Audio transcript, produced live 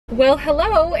Well,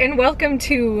 hello and welcome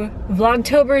to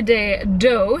Vlogtober de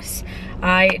Dos.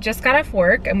 I just got off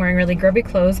work. I'm wearing really grubby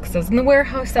clothes because I was in the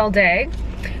warehouse all day.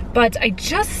 But I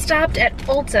just stopped at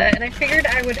Ulta and I figured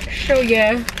I would show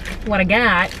you what I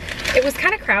got. It was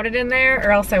kind of crowded in there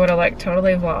or else I would have like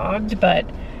totally vlogged, but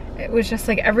it was just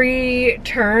like every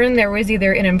turn there was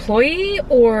either an employee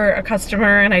or a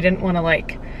customer and I didn't want to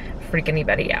like freak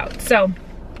anybody out. So,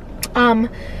 I'm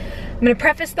gonna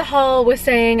preface the haul with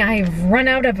saying I've run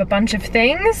out of a bunch of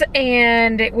things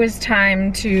and it was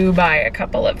time to buy a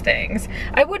couple of things.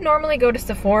 I would normally go to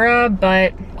Sephora,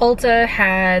 but Ulta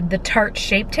had the Tarte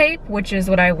Shape Tape, which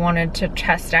is what I wanted to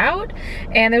test out.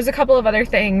 And there's a couple of other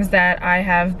things that I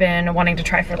have been wanting to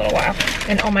try for a little while.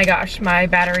 And oh my gosh, my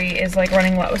battery is like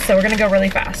running low, so we're gonna go really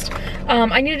fast.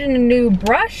 I needed a new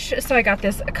brush, so I got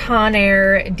this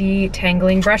Conair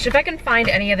detangling brush. If I can find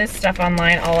any of this stuff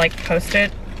online, I'll like post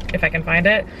it if I can find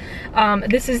it.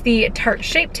 This is the Tarte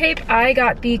Shape Tape. I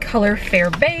got the color Fair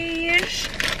Beige.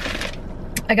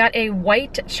 I got a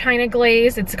white China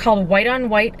Glaze. It's called White on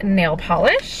White Nail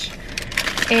Polish.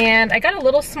 And I got a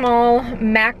little small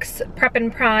Max Prep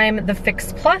and Prime, the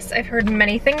Fix Plus. I've heard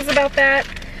many things about that.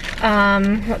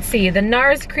 Let's see, the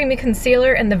Nars Creamy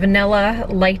Concealer and the Vanilla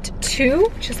Light 2,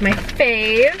 which is my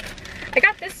fave. I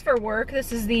got this for work.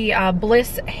 This is the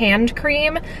Bliss hand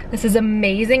cream. This is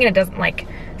amazing and it doesn't like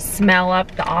smell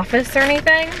up the office or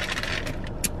anything.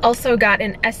 Also got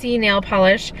an Essie nail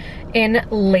polish in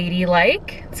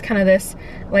Ladylike. It's kind of this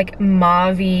like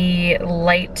mauve-y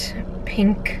light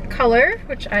pink color,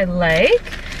 which I like.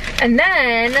 And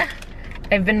then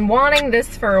I've been wanting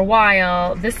this for a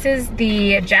while. This is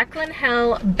the Jaclyn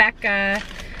Hill Becca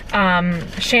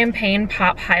Champagne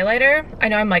Pop Highlighter. I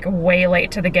know I'm like way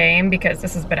late to the game because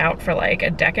this has been out for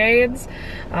like decades,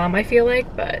 I feel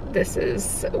like, but this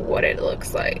is what it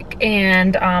looks like.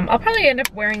 And I'll probably end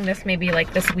up wearing this maybe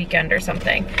like this weekend or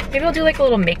something. Maybe I'll do like a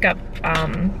little makeup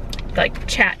like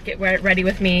chat, get ready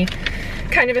with me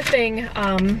kind of a thing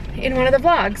in one of the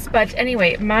vlogs. But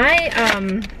anyway,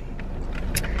 my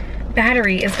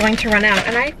battery is going to run out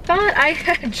and I thought I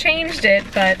had changed it,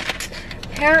 but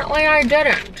apparently I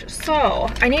didn't. So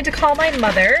I need to call my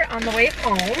mother on the way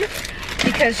home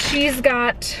because she's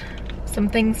got some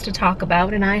things to talk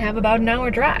about and I have about an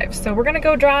hour drive. So we're gonna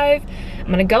go drive.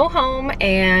 I'm gonna go home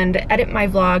and edit my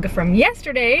vlog from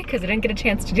yesterday because I didn't get a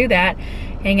chance to do that.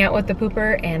 Hang out with the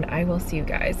pooper and I will see you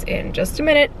guys in just a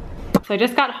minute. So I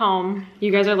just got home.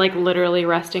 You guys are like literally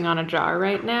resting on a jar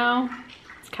right now.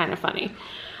 It's kind of funny.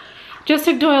 Just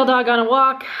took Doyle dog on a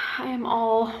walk. I am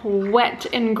all wet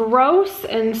and gross,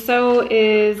 and so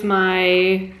is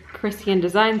my Krissyanne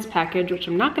Designs package, which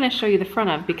I'm not gonna show you the front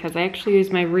of because I actually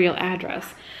use my real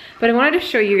address. But I wanted to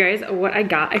show you guys what I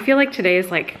got. I feel like today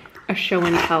is like a show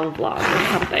and tell vlog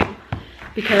or something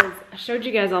because I showed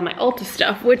you guys all my Ulta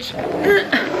stuff, which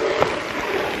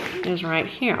is right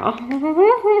here.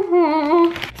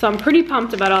 So I'm pretty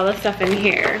pumped about all the stuff in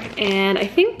here, and I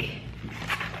think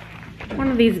one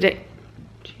of these days,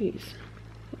 jeez,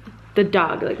 the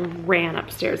dog like ran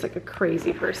upstairs like a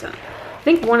crazy person. I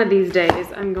think one of these days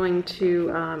I'm going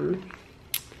to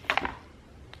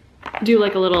do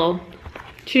like a little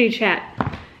chitty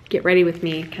chat, get ready with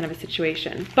me kind of a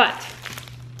situation. But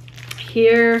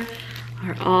here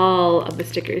are all of the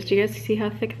stickers. Do you guys see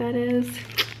how thick that is?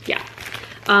 Yeah.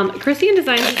 Krissyanne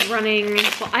Designs is running,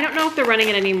 well, I don't know if they're running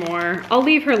it anymore. I'll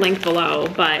leave her link below,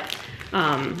 but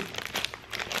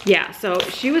yeah, so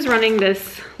she was running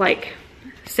this like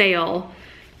sale,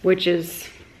 which is,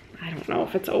 I don't know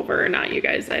if it's over or not, you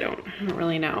guys. I don't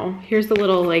really know. Here's the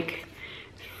little like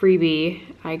freebie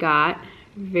I got.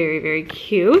 Very, very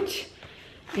cute.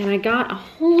 And I got a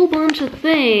whole bunch of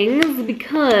things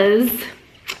because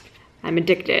I'm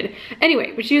addicted.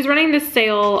 Anyway, but she was running this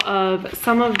sale of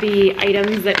some of the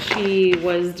items that she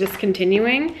was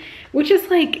discontinuing, which is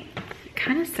like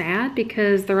kind of sad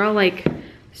because they're all like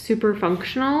super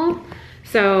functional.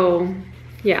 So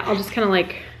yeah, I'll just kind of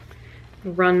like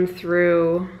run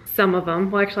through some of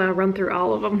them. Well, actually I'll run through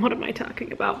all of them. What am I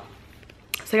talking about?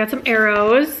 So I got some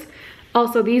arrows.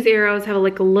 Also, these arrows have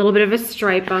like a little bit of a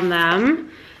stripe on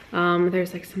them.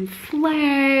 There's like some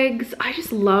flags. I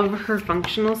just love her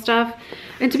functional stuff.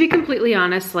 And to be completely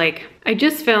honest, like I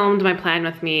just filmed my plan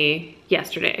with me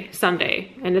yesterday,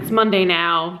 Sunday, and it's Monday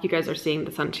now. You guys are seeing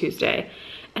this on Tuesday.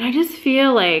 And I just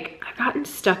feel like I've gotten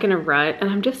stuck in a rut and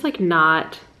I'm just like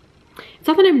not, it's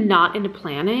not that I'm not into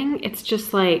planning. It's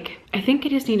just like, I think I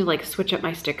just need to like switch up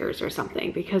my stickers or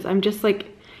something because I'm just like,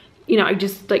 you know, I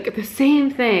just like the same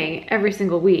thing every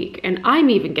single week, and I'm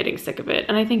even getting sick of it,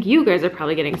 and I think you guys are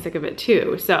probably getting sick of it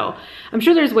too. So I'm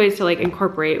sure there's ways to like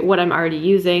incorporate what I'm already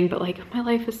using, but like my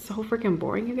life is so freaking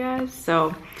boring, you guys.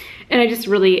 So, and I just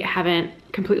really haven't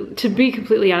to be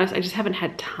completely honest, I just haven't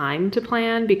had time to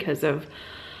plan because of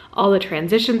all the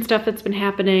transition stuff that's been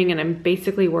happening, and I'm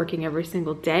basically working every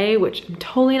single day, which I'm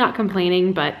totally not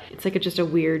complaining, but it's like just a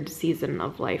weird season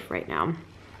of life right now.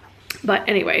 But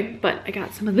anyway, but I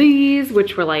got some of these,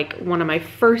 which were like one of my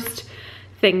first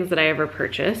things that I ever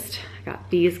purchased. I got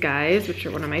these guys, which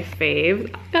are one of my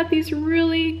faves. I got these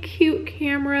really cute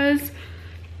cameras.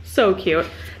 So cute.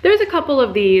 There's a couple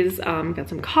of these, got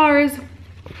some cars.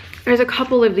 There's a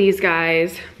couple of these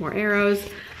guys, more arrows,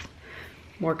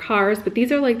 more cars, but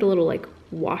these are like the little like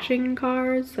washing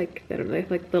cars, like they have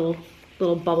like little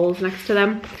bubbles next to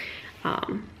them.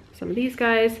 Some of these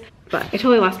guys. But I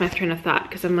totally lost my train of thought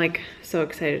because I'm like so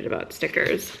excited about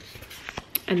stickers.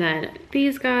 And then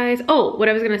these guys. Oh, what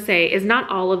I was gonna say is not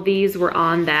all of these were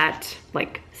on that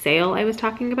like sale I was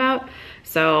talking about.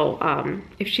 So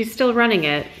if she's still running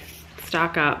it,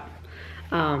 stock up.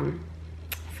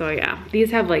 So yeah,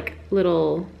 these have like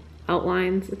little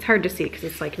outlines. It's hard to see because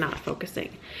it's like not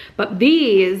focusing. But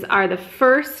these are the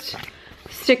first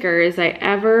stickers I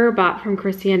ever bought from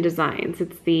Krissyanne Designs.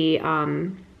 It's the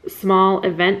small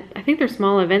event, I think they're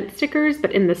small event stickers,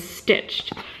 but in the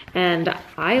stitched. And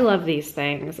I love these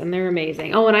things and they're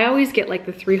amazing. Oh, and I always get like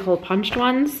the 3-hole punched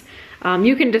ones.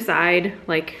 You can decide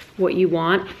like what you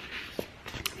want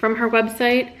from her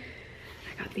website.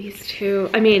 I got these two.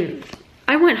 I mean,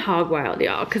 I went hog wild,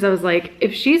 y'all, because I was like,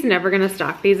 if she's never gonna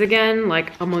stock these again,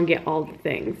 like I'm gonna get all the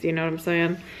things, you know what I'm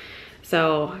saying?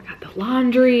 So I got the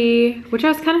laundry, which I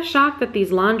was kind of shocked that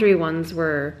these laundry ones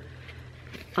were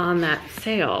on that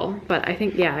sale, but I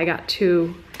think, yeah, I got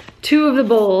two of the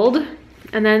bold.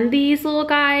 And then these little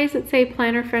guys that say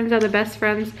planner friends are the best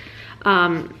friends.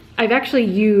 I've actually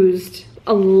used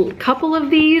a couple of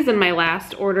these in my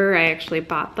last order. I actually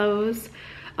bought those.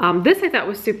 This I thought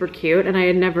was super cute, and I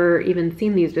had never even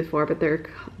seen these before, but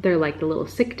they're like the little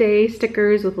sick day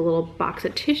stickers with a little box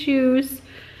of tissues.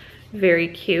 Very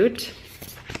cute.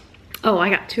 Oh, I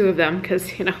got 2 of them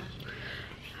because, you know,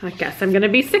 I guess I'm gonna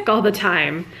be sick all the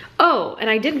time. Oh,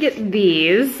 and I did get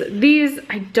these. These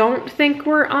I don't think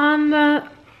were on the,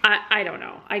 I don't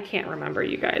know. I can't remember,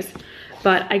 you guys.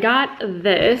 But I got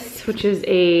this, which is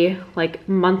a like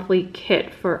monthly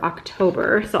kit for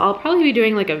October. So I'll probably be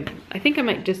doing like I think I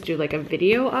might just do like a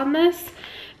video on this.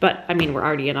 But I mean, we're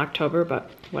already in October,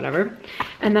 but whatever.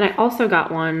 And then I also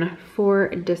got one for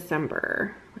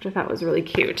December, which I thought was really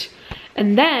cute.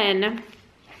 And then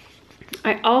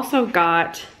I also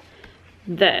got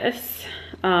this.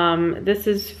 This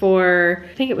is for,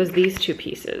 I think it was these 2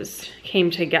 pieces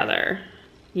came together.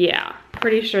 Yeah,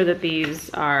 pretty sure that these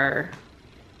are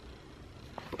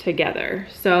together.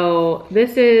 So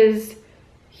this is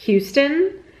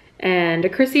Houston, and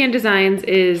Krissyanne Designs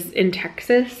is in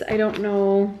Texas. I don't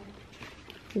know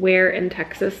where in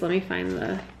Texas. Let me find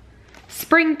the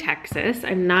Spring, Texas.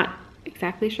 I'm not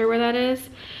exactly sure where that is,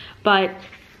 but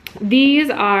these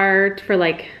are for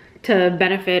like to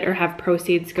benefit or have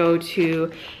proceeds go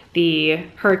to the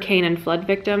hurricane and flood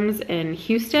victims in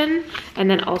Houston. And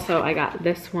then also I got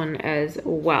this one as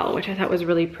well, which I thought was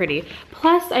really pretty.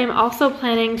 Plus I'm also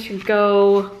planning to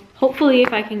go, hopefully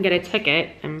if I can get a ticket,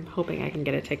 I'm hoping I can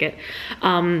get a ticket,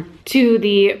 to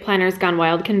the Planners Gone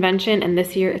Wild convention. And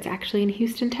this year it's actually in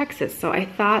Houston, Texas. So I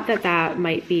thought that that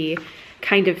might be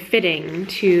kind of fitting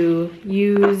to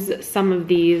use some of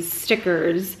these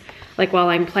stickers like while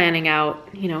I'm planning out,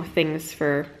 you know, things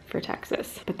for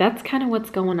Texas. But that's kind of what's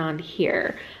going on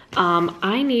here.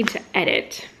 I need to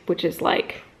edit, which is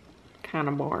like kind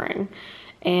of boring,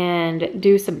 and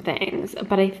do some things.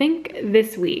 But I think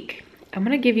this week I'm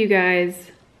gonna give you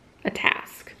guys a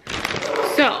task.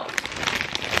 So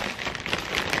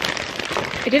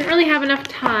I didn't really have enough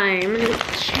time to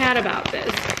chat about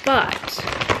this, but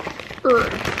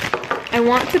I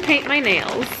want to paint my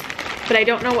nails, but I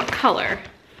don't know what color.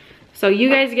 So you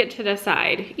guys get to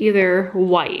decide, either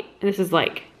white, and this is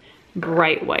like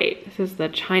bright white. This is the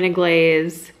China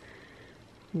Glaze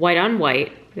white on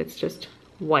white. It's just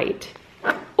white.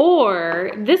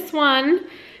 Or this one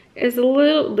is a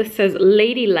little, this says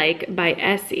Ladylike by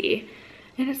Essie.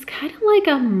 And it's kind of like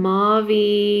a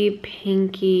mauve-y,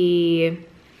 pinky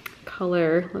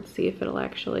color. Let's see if it'll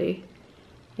actually,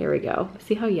 there we go.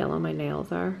 See how yellow my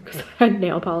nails are? Because I had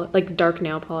nail polish, like dark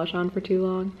nail polish on for too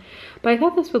long. But I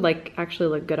thought this would like actually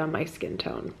look good on my skin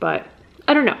tone. But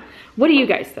I don't know. What do you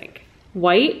guys think?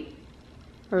 White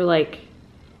or like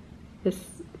this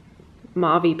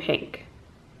mauve-y pink?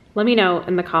 let me know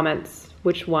in the comments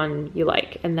which one you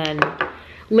like. And then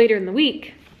later in the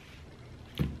week,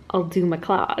 I'll do my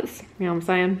claws. You know what I'm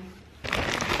saying?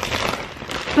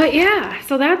 But yeah,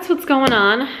 so that's what's going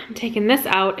on. I'm taking this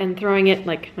out and throwing it,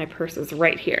 like my purse is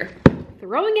right here.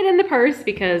 Throwing it in the purse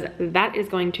because that is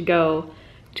going to go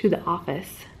to the office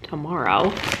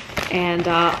tomorrow. And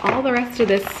all the rest of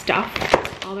this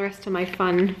stuff, all the rest of my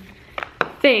fun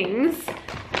things,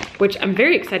 which I'm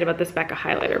very excited about this Becca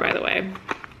highlighter, by the way.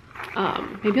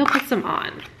 Maybe I'll put some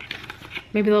on.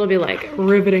 Maybe that'll be like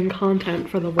riveting content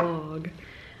for the vlog.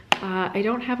 I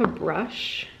don't have a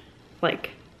brush,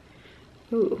 like,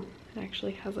 ooh, it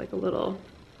actually has like a little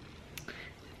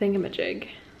thingamajig.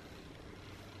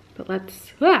 But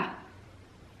let's,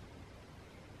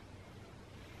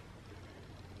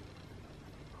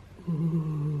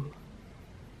 Ooh,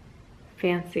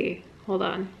 fancy. Hold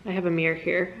on, I have a mirror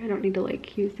here. I don't need to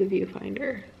like use the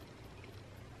viewfinder.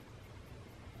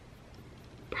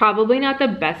 Probably not the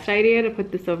best idea to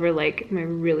put this over like my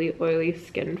really oily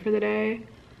skin for the day.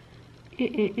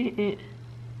 I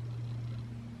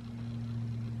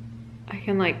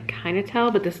can like kind of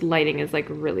tell, but this lighting is like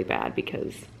really bad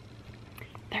because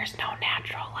there's no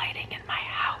natural lighting in my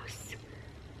house.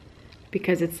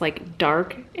 Because it's like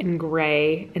dark and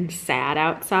gray and sad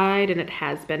outside, and it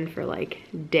has been for like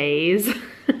days.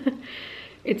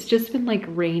 It's just been like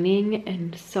raining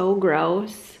and so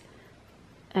gross.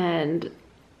 And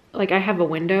like I have a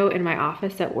window in my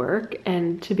office at work,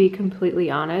 and to be completely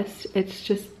honest,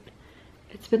 it's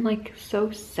been like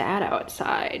so sad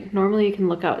outside. Normally you can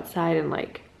look outside and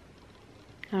like,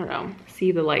 I don't know,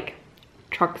 see the like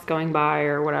trucks going by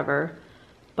or whatever.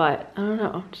 But I don't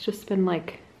know, it's just been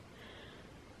like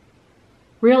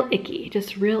real icky,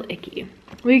 just real icky.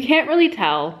 Well, you can't really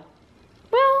tell.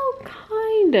 Well,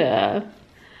 kinda.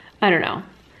 I don't know.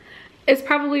 It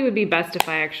probably would be best if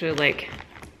I actually like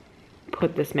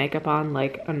put this makeup on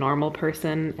like a normal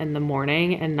person in the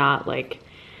morning and not like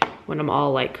when I'm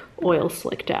all like oil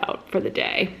slicked out for the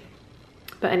day.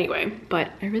 But anyway,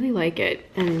 but I really like it.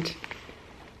 And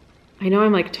I know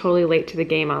I'm like totally late to the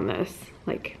game on this.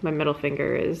 Like my middle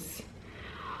finger is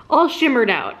all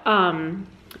shimmered out.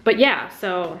 But yeah,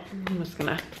 so I'm just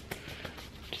gonna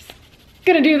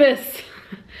do this.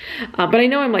 But I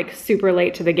know I'm like super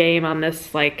late to the game on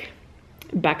this like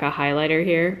Becca highlighter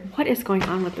here. What is going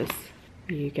on with this?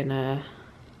 Are you gonna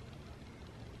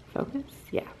focus?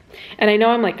 Yeah. And I know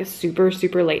I'm like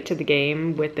super late to the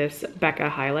game with this Becca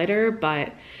highlighter,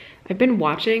 but I've been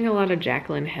watching a lot of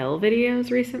Jaclyn Hill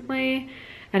videos recently,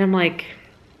 and I'm like,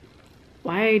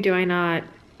 why do I not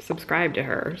subscribe to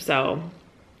her? So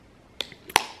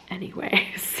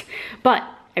anyways, but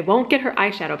I won't get her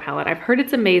eyeshadow palette. I've heard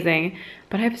it's amazing,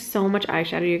 but I have so much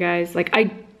eyeshadow, you guys. Like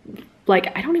I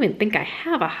don't even think I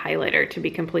have a highlighter, to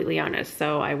be completely honest.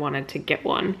 So I wanted to get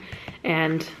one,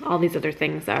 and all these other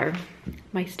things are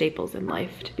my staples in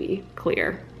life, to be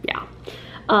clear. Yeah.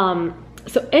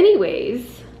 So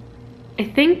anyways, I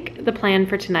think the plan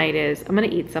for tonight is I'm gonna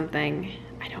eat something.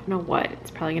 I don't know what.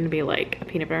 It's probably gonna be like a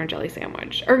peanut butter and jelly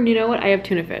sandwich. Or you know what? I have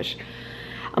tuna fish.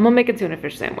 I'm gonna make a tuna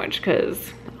fish sandwich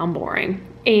because I'm boring.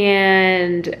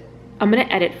 And I'm gonna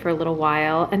edit for a little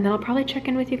while, and then I'll probably check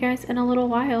in with you guys in a little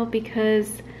while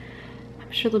because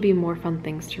I'm sure there'll be more fun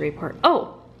things to report.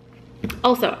 Oh,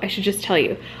 also, I should just tell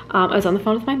you, I was on the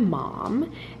phone with my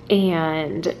mom,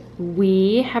 and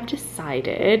we have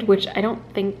decided, which I don't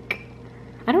know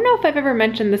if I've ever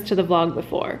mentioned this to the vlog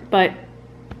before, but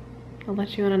I'll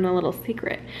let you in on a little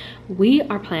secret. We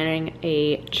are planning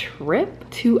a trip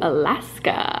to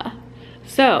Alaska.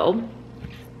 So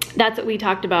that's what we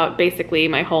talked about, basically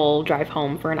my whole drive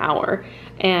home for an hour.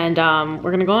 And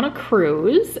we're gonna go on a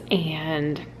cruise,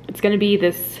 and it's gonna be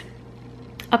this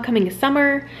upcoming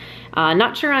summer.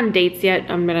 Not sure on dates yet.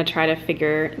 I'm gonna try to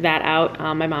figure that out.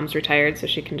 My mom's retired, so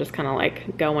she can just kind of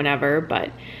like go whenever,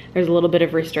 but there's a little bit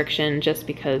of restriction just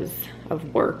because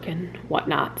of work and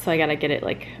whatnot. So I gotta get it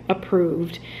like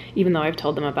approved, even though I've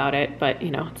told them about it. But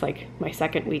you know, it's like my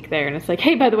second week there, and it's like,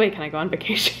 hey, by the way, can I go on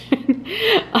vacation?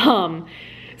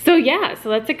 So yeah, so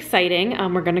that's exciting.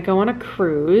 We're gonna go on a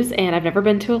cruise, and I've never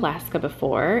been to Alaska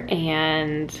before,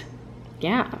 and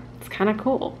yeah, it's kind of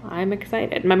cool. I'm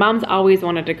excited. My mom's always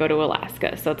wanted to go to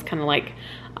Alaska, so it's kind of like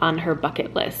on her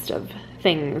bucket list of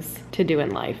things to do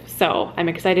in life. So I'm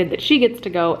excited that she gets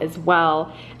to go as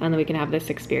well, and then we can have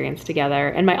this experience together.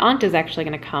 And my aunt is actually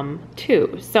gonna come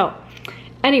too. So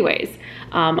anyways,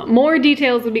 more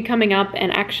details will be coming up,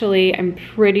 and actually I'm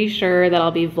pretty sure that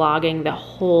I'll be vlogging the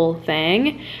whole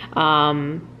thing.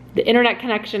 The internet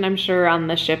connection, I'm sure, on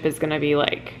the ship is gonna be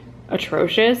like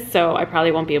atrocious, so I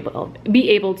probably won't be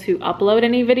able to upload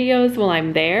any videos while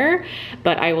I'm there,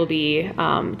 but I will be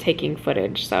taking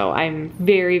footage. So I'm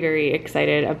very, very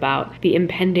excited about the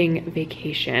impending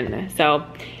vacation. So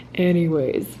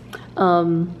anyways,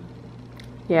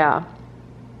 yeah,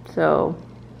 so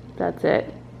that's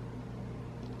it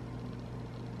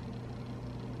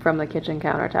from the kitchen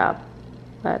countertop.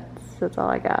 That's all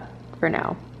I got for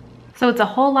now. So it's a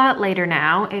whole lot later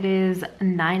now. It is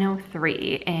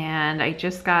 9:03 and I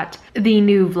just got the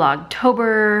new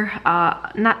Vlogtober,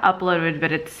 not uploaded,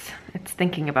 but it's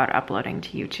thinking about uploading to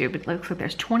YouTube. It looks like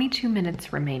there's 22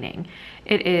 minutes remaining.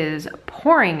 It is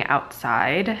pouring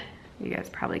outside. You guys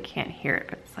probably can't hear it,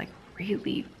 but it's like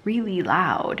really, really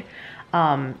loud.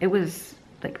 It was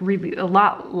like really a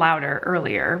lot louder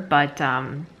earlier, but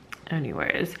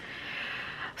anyways.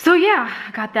 So yeah,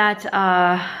 I got that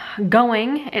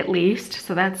going at least,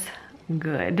 so that's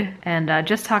good. And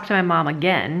just talked to my mom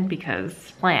again because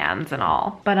plans and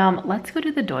all. But let's go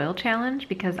do the DOYLE challenge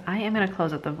because I am gonna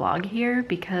close up the vlog here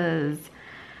because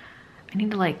I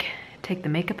need to like take the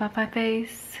makeup off my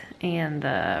face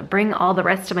and bring all the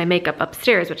rest of my makeup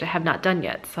upstairs, which I have not done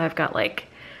yet. So I've got like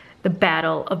the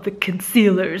battle of the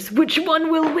concealers. Which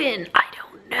one will win? I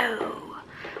don't know.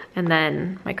 And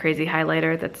then my crazy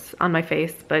highlighter that's on my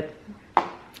face, but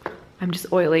I'm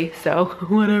just oily, so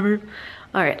whatever.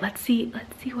 All right, let's see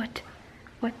what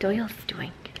DOYLE's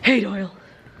doing. Hey, DOYLE.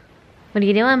 What are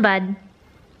you doing, bud?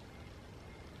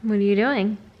 What are you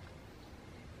doing?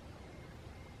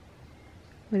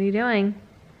 What are you doing?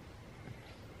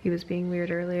 He was being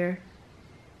weird earlier.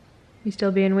 You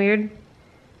still being weird?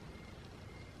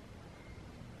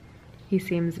 He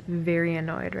seems very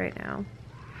annoyed right now.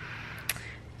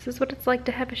 This is what it's like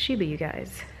to have a SHIBA, you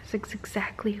guys. It's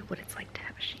exactly what it's like to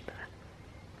have a SHIBA.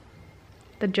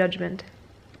 The judgment.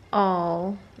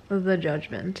 All the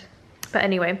judgment. But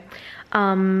anyway,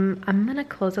 I'm gonna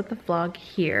close up the vlog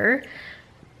here.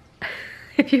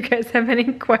 If you guys have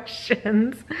any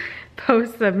questions,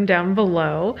 post them down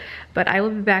below. But I will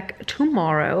be back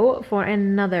tomorrow for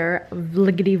another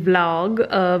vloggity vlog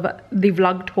of the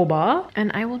Vlogtober.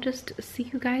 And I will just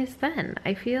see you guys then.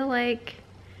 I feel like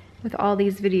with all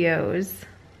these videos,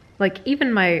 like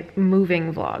even my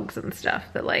moving vlogs and stuff,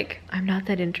 that like I'm not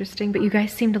that interesting, but you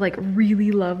guys seem to like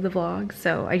really love the vlogs,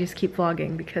 so I just keep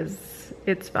vlogging because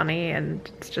it's funny and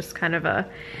it's just kind of a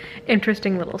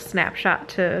interesting little snapshot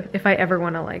to if I ever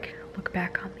want to like look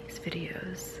back on these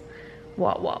videos.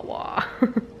 Wah wah wah.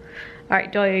 All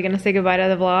right, DOYLE, you're gonna say goodbye to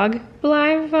the vlog?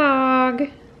 Bye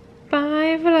vlog.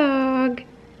 Bye vlog.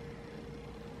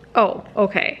 Oh,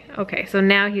 okay, so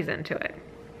now he's into it.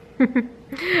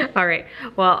 All right,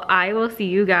 well, I will see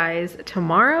you guys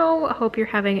tomorrow. Hope you're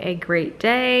having a great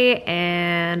day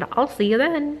and I'll see you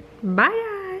then.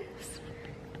 Bye, guys.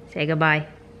 Say goodbye.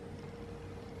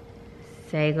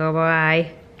 Say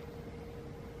goodbye.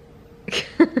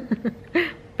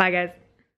 Bye, guys.